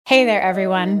Hey there,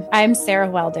 everyone. I'm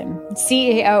Sarah Weldon,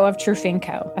 CEO of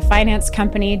Trufinco, a finance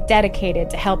company dedicated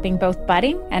to helping both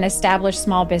budding and established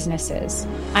small businesses.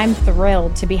 I'm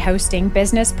thrilled to be hosting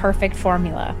Business Perfect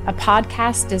Formula, a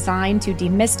podcast designed to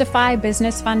demystify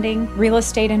business funding, real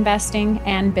estate investing,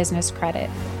 and business credit.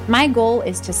 My goal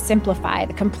is to simplify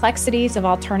the complexities of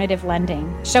alternative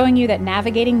lending, showing you that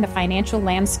navigating the financial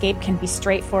landscape can be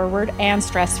straightforward and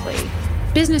stress-free.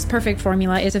 Business Perfect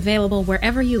Formula is available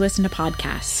wherever you listen to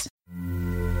podcasts.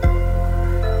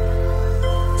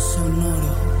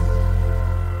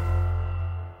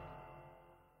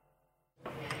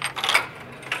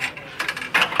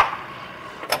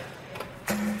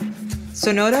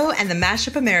 Sonoro and the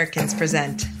Mashup Americans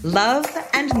present Love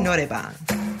and Noraebang.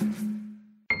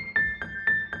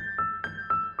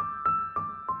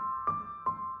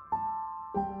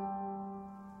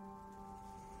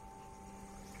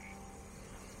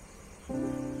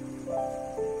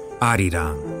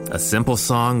 Arirang, a simple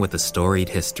song with a storied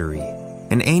history.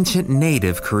 An ancient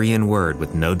native Korean word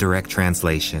with no direct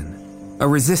translation. A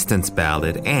resistance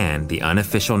ballad and the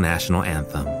unofficial national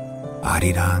anthem.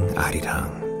 Arirang,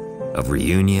 Arirang. Of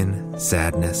reunion,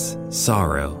 sadness,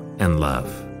 sorrow, and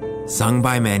love. Sung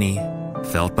by many,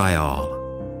 felt by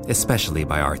all, especially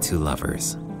by our two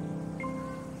lovers.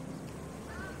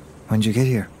 When'd you get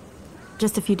here?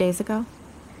 Just a few days ago.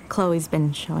 Chloe's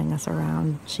been showing us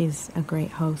around. She's a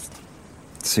great host.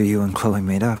 So you and Chloe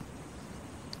made up?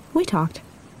 We talked.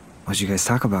 What'd you guys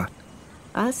talk about?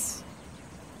 Us.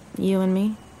 You and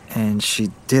me. And she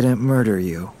didn't murder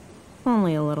you?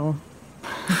 Only a little.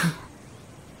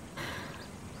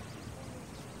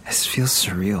 This feels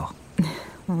surreal.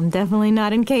 Well, I'm definitely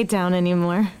not in K-Town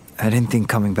anymore. I didn't think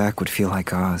coming back would feel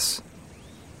like Oz.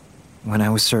 When I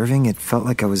was serving, it felt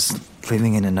like I was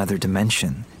living in another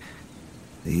dimension.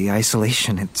 The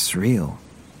isolation, it's real.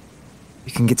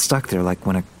 You can get stuck there like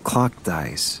when a clock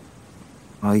dies.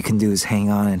 All you can do is hang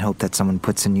on and hope that someone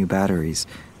puts in new batteries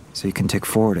so you can tick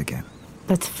forward again.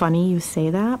 That's funny you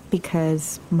say that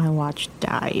because my watch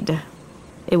died.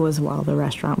 It was while the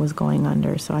restaurant was going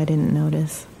under, so I didn't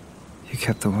notice. You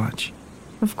kept the watch?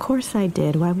 Of course I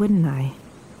did. Why wouldn't I?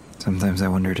 Sometimes I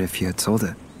wondered if you had sold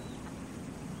it.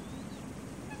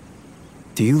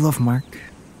 Do you love Mark?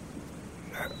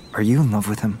 Are you in love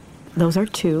with him? Those are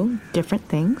two different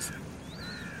things.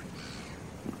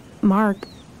 Mark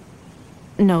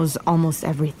knows almost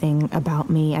everything about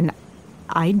me, and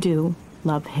I do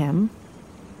love him.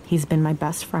 He's been my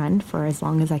best friend for as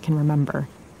long as I can remember.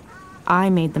 I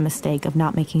made the mistake of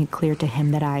not making it clear to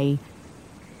him that I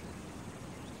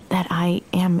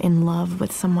am in love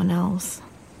with someone else.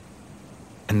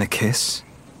 And the kiss?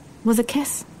 Was a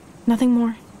kiss. Nothing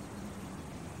more.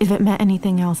 If it meant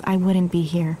anything else, I wouldn't be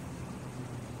here.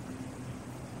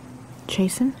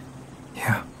 Jaesun?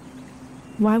 Yeah.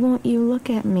 Why won't you look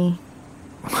at me?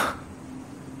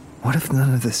 What if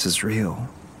none of this is real?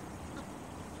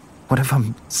 What if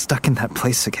I'm stuck in that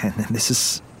place again and this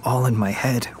is all in my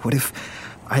head? What if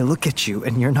I look at you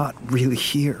and you're not really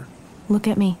here? Look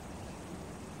at me.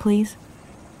 Please?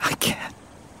 I can't.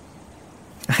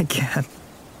 I can't.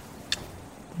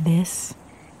 This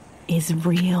is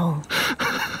real.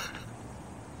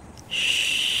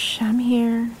 Shh, I'm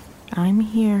here. I'm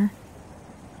here.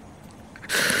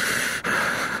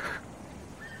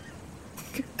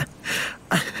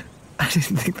 I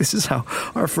didn't think this is how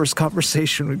our first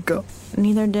conversation would go.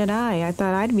 Neither did I. I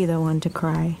thought I'd be the one to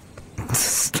cry.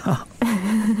 Stop.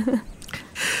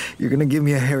 You're gonna give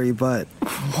me a hairy butt.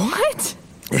 What?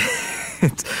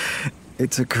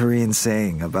 It's a Korean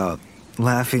saying about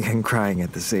laughing and crying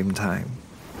at the same time.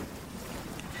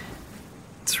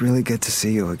 It's really good to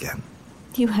see you again.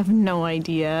 You have no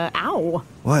idea. Ow.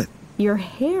 What? Your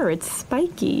hair, it's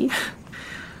spiky.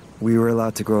 We were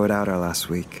allowed to grow it out our last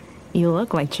week. You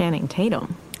look like Channing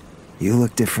Tatum. You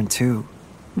look different too.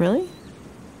 Really?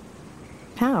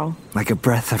 How? Like a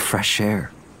breath of fresh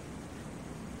air.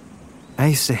 I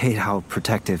used to hate how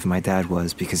protective my dad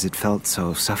was because it felt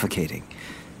so suffocating.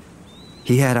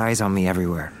 He had eyes on me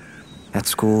everywhere. At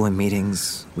school and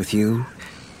meetings, with you.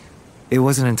 It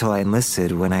wasn't until I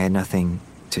enlisted when I had nothing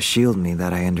to shield me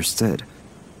that I understood.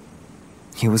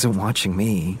 He wasn't watching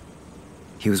me.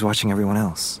 He was watching everyone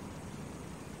else.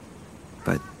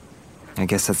 But I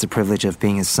guess that's the privilege of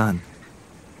being his son.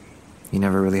 You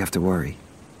never really have to worry.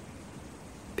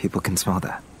 People can smell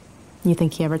that. You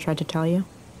think he ever tried to tell you?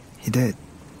 He did.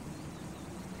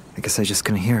 I guess I just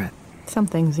couldn't hear it. Some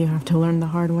things you have to learn the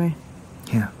hard way.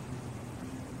 Yeah.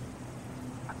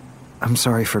 I'm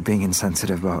sorry for being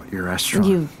insensitive about your restaurant.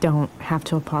 You don't have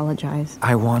to apologize.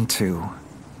 I want to.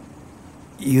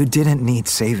 You didn't need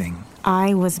saving.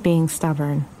 I was being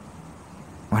stubborn.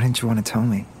 Why didn't you want to tell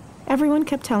me? Everyone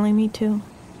kept telling me to.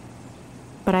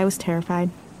 But I was terrified.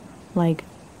 Like,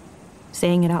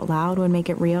 saying it out loud would make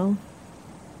it real.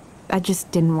 I just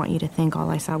didn't want you to think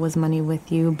all I saw was money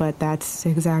with you, but that's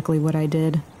exactly what I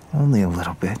did. Only a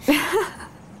little bit.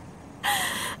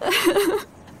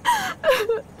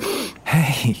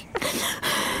 Hey.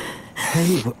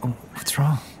 Hey, what's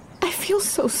wrong? I feel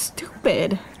so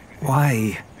stupid.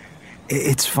 Why?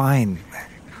 It's fine.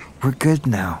 We're good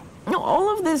now.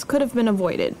 All of this could have been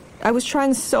avoided. I was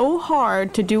trying so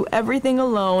hard to do everything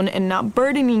alone and not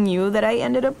burdening you that I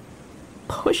ended up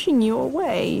pushing you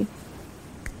away.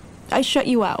 I shut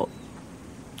you out.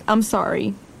 I'm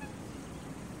sorry.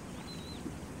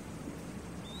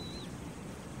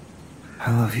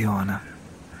 I love you, Ana.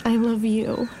 I love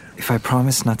you. If I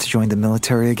promise not to join the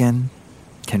military again,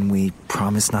 can we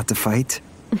promise not to fight?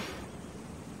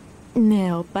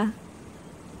 네, 오빠.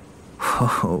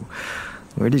 Whoa,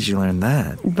 where did you learn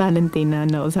that? Valentina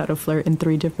knows how to flirt in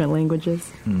 3 different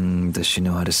languages. Does she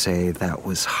know how to say that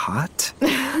was hot?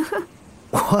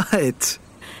 What?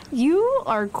 You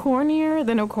are cornier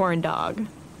than a corn dog.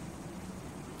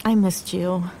 I missed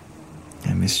you.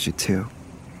 I missed you too.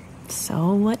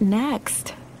 So what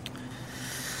next?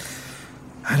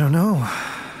 I don't know,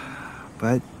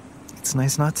 but it's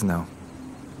nice not to know.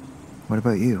 What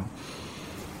about you?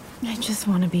 I just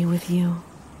want to be with you.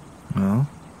 Well,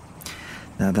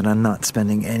 now that I'm not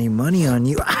spending any money on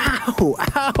you... Ow!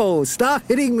 Ow! Stop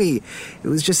hitting me! It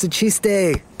was just a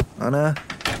chiste, Ana.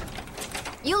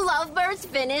 You lovebirds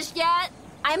finished yet?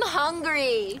 I'm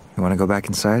hungry. You want to go back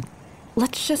inside?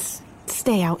 Let's just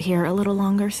stay out here a little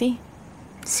longer, see?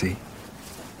 See.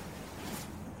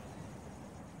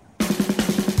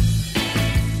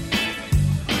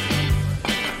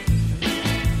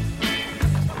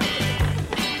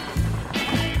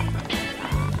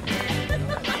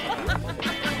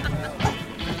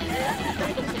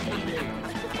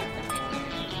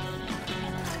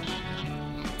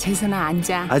 재순아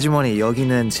앉아. 아주머니,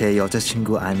 여기는 제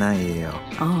여자친구 아나예요.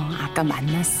 아까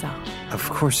만났어. Of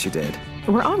course you did.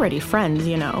 We're already friends,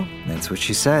 you know. That's what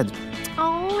she said.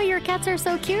 Oh, your cats are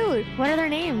so cute. What are their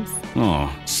names?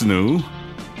 Snoo,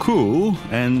 Cool,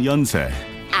 and Yonsei.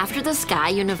 After the Sky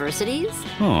Universities?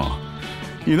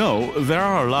 You know, there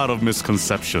are a lot of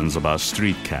misconceptions about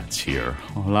street cats here.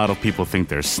 A lot of people think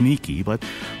they're sneaky, but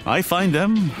I find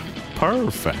them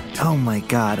perfect. Oh my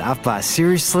god, 아빠,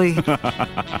 seriously?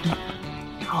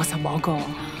 어서 먹어.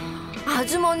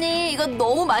 아주머니, 이거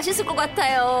너무 맛있을 것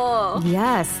같아요.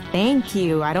 Yes, thank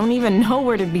you. I don't even know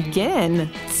where to begin.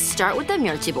 Start with the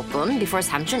멸치볶음 before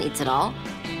삼촌 eats it all.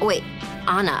 Wait,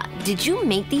 Ana, did you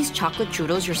make these chocolate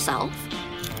churros yourself?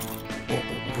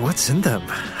 What's in them?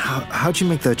 How'd you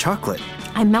make the chocolate?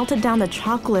 I melted down the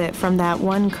chocolate from that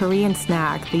one Korean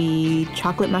snack, the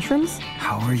chocolate mushrooms.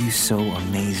 How are you so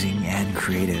amazing and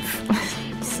creative?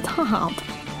 Stop.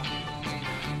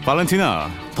 Valentina,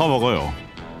 더 먹어요.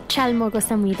 잘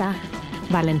먹었습니다.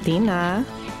 Valentina,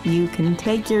 you can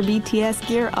take your BTS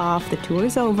gear off. The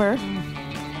tour's over.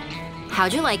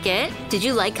 How'd you like it? Did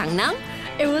you like Gangnam?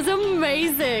 It was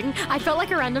amazing. I felt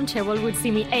like a random chaebol would see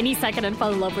me any second and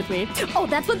fall in love with me. Oh,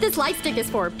 that's what this light stick is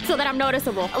for, so that I'm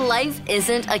noticeable. Life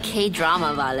isn't a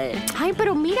K-drama, Vale. Ay,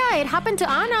 pero mira, it happened to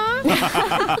Ana.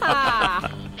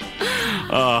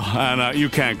 Anna, you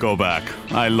can't go back.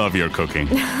 I love your cooking.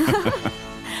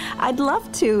 I'd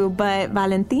love to, but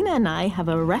Valentina and I have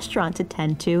a restaurant to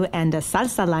tend to and a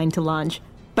salsa line to launch.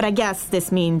 But I guess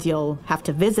this means you'll have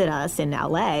to visit us in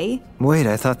LA. Wait,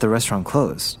 I thought the restaurant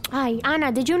closed. Ay, Ana,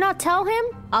 did you not tell him?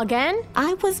 Again?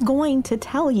 I was going to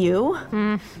tell you.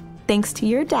 Thanks to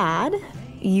your dad,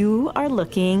 you are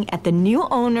looking at the new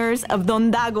owners of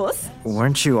Don Dagos.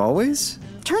 Weren't you always?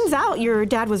 Turns out your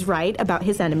dad was right about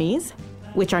his enemies,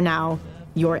 which are now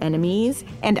your enemies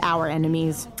and our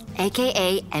enemies.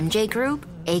 AKA MJ Group,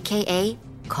 AKA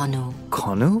Konu.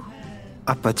 건우?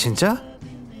 아빠 진짜?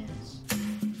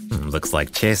 Looks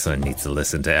like Jaesun needs to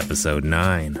listen to episode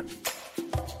 9.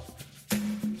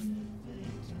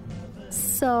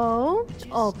 So,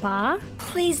 Opa.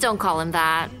 Please don't call him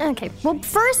that. Okay, well,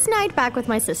 first night back with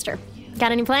my sister.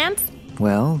 Got any plans?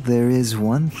 Well, there is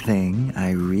one thing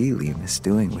I really miss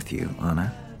doing with you,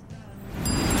 Ana.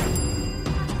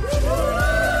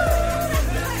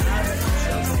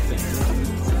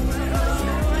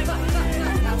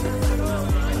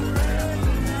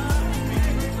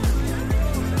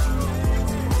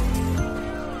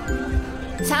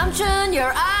 Samchun,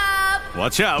 you're up!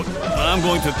 Watch out. I'm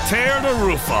going to tear the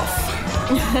roof off.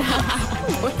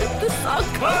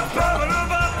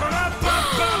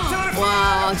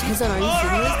 Wow, Jaesun, are you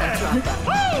serious? That's 좋았다.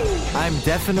 I'm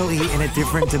definitely in a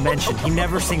different dimension. He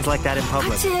never sings like that in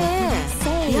public. 그치?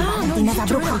 Yeah, no, you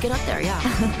totally get up there, yeah.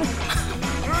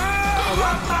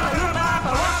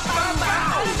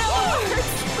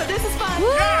 But this is fun.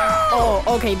 Oh,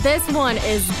 okay, this one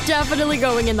is definitely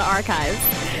going in the archives.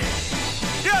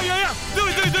 Yeah. Do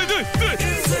it.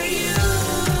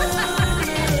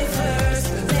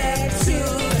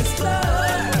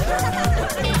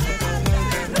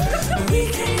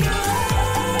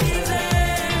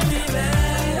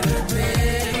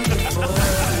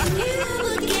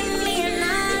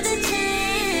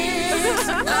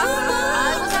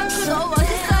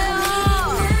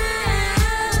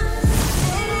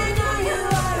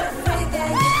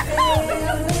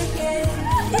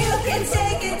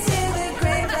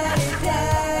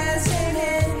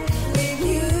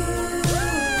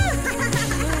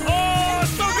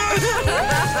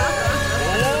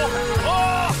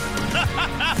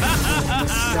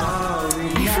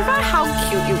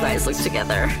 You guys look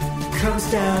together.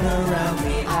 Comes down around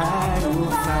me, I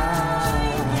will find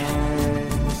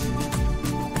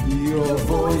your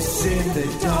voice in the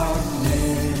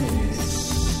darkness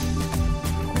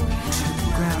to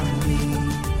ground me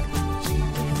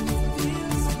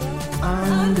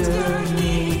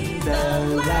underneath the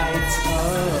lights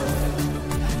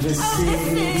of the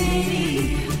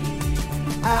city.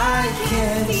 I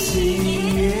can see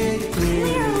it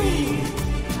clearly.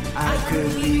 I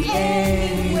could be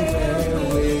anywhere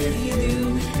with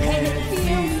you, and it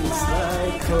feels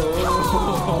like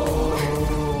home.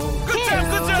 Good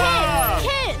job!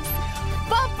 Kiss!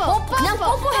 뽀뽀! 그냥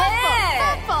뽀뽀해!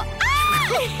 뽀뽀!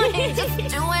 Just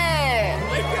do it!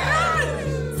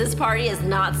 This party is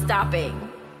not stopping.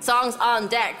 Songs on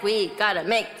deck. We gotta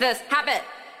make this happen.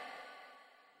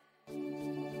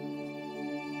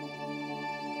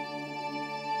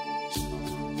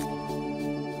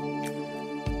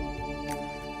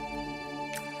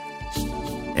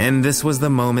 And this was the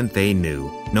moment they knew,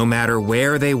 no matter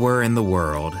where they were in the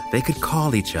world, they could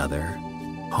call each other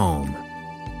home.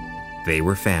 They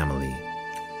were family,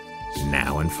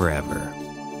 now and forever.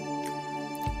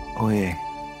 Oye,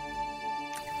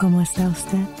 ¿Cómo está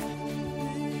usted?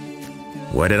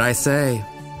 What did I say?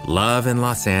 Love in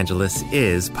Los Angeles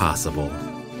is possible.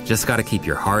 Just gotta keep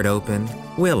your heart open,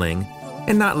 willing,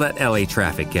 and not let LA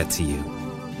traffic get to you.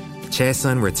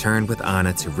 Jaesun returned with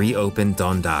Ana to reopen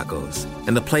Don Dago's,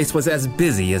 and the place was as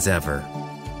busy as ever.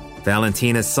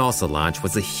 Valentina's salsa launch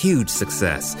was a huge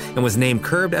success and was named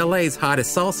Curbed LA's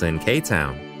hottest salsa in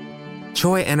K-Town.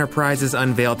 Choi Enterprises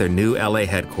unveiled their new LA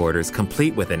headquarters,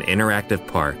 complete with an interactive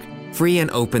park, free and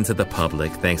open to the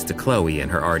public thanks to Chloe and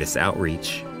her artist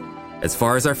outreach. As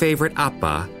far as our favorite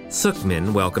Appa,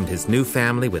 Sukmin welcomed his new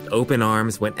family with open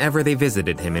arms whenever they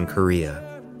visited him in Korea,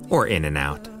 or in and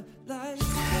out.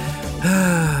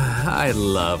 I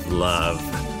love love.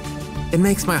 It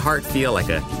makes my heart feel like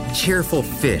a cheerful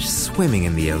fish swimming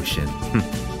in the ocean.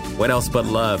 What else but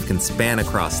love can span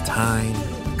across time,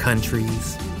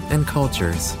 countries, and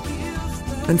cultures?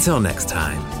 Until next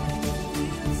time.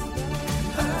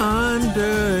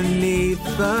 Underneath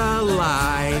the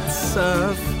lights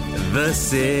of the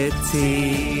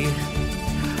city,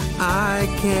 I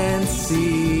can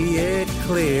see it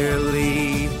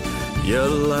clearly. Your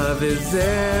love is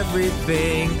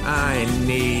everything I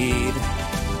need.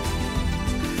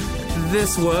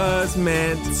 This was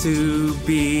meant to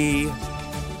be.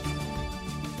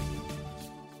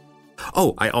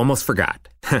 Oh, I almost forgot.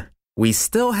 We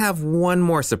still have one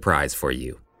more surprise for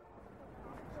you.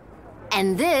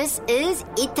 And this is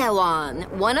Itaewon,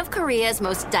 one of Korea's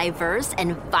most diverse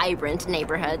and vibrant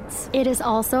neighborhoods. It is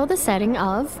also the setting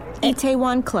of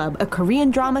Itaewon Club, a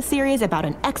Korean drama series about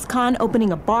an ex-con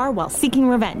opening a bar while seeking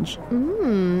revenge.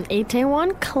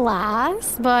 Itaewon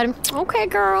class. But okay,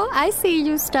 girl, I see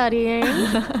you studying.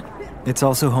 it's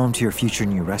also home to your future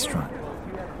new restaurant.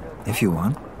 If you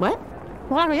want. What?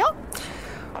 뭐라고요?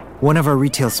 One of our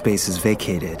retail spaces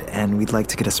vacated, and we'd like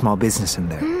to get a small business in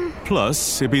there.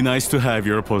 Plus, it'd be nice to have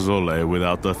your pozole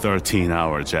without the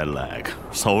 13-hour jet lag.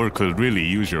 Seoul could really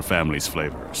use your family's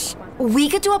flavors. We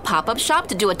could do a pop-up shop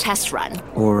to do a test run.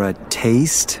 Or a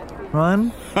taste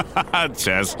run?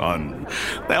 Jaesun.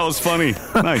 That was funny.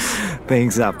 Nice.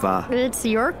 Thanks, Appa. It's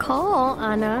your call,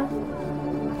 Ana.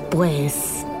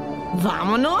 Pues,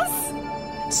 vámonos.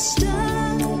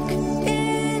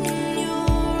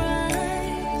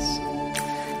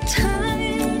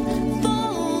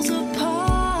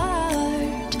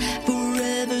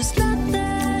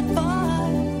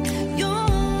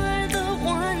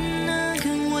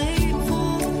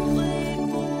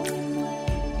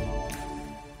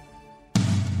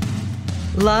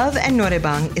 Love and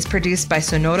Noraebang is produced by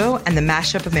Sonoro and the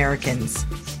Mashup Americans.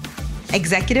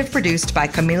 Executive produced by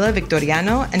Camila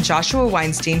Victoriano and Joshua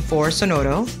Weinstein for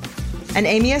Sonoro, and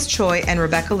Amy S. Choi and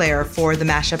Rebecca Lehrer for the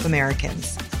Mashup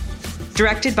Americans.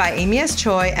 Directed by Amy S.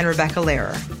 Choi and Rebecca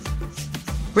Lehrer.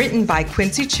 Written by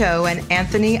Quincy Cho and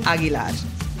Anthony Aguilar.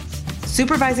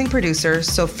 Supervising producer,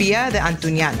 Sofia de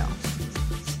Antuniano.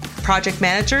 Project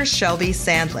manager, Shelby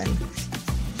Sandlin.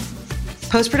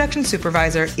 Post-production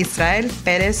supervisor, Israel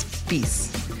Perez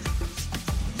Piz.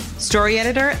 Story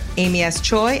editor, Amy S.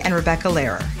 Choi and Rebecca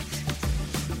Lehrer.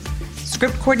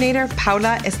 Script coordinator,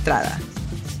 Paula Estrada.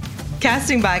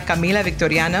 Casting by Camila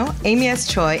Victoriano, Amy S.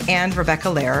 Choi, and Rebecca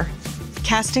Lehrer.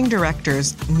 Casting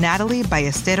directors, Natalie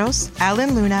Ballesteros,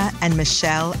 Alan Luna, and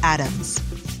Michelle Adams.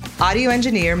 Audio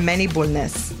engineer, Manny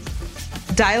Bulnes.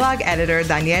 Dialogue editor,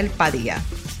 Daniel Padilla.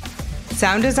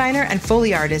 Sound designer and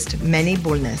Foley artist, Manny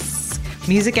Bulnes.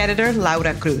 Music editor,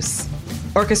 Laura Cruz.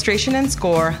 Orchestration and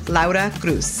score, Laura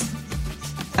Cruz.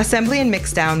 Assembly and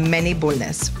mixdown, Manny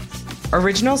Bulnes.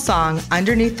 Original song,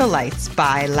 Underneath the Lights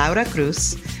by Laura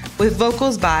Cruz, with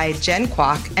vocals by Jen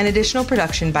Kwok and additional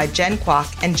production by Jen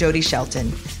Kwok and Jody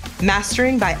Shelton.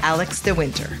 Mastering by Alex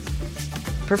DeWinter.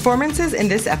 Performances in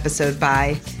this episode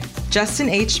by Justin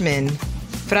H. Min,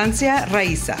 Francia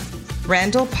Raiza,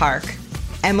 Randall Park,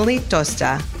 Emily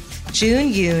Tosta,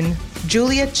 June Yoon,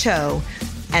 Julia Cho,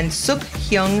 and Suk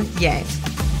Hyung Yang.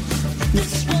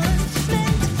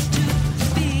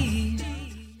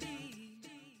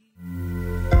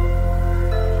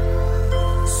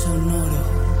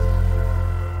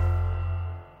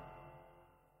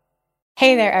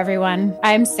 Hey there, everyone.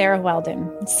 I'm Sarah Weldon,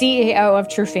 CEO of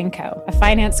Trufinco, a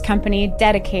finance company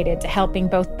dedicated to helping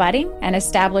both budding and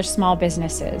established small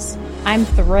businesses. I'm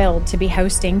thrilled to be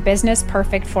hosting Business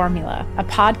Perfect Formula, a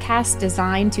podcast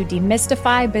designed to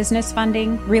demystify business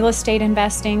funding, real estate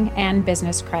investing, and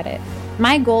business credit.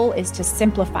 My goal is to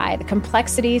simplify the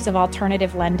complexities of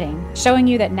alternative lending, showing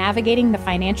you that navigating the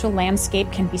financial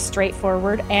landscape can be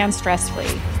straightforward and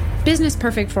stress-free. Business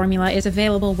Perfect Formula is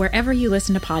available wherever you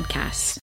listen to podcasts.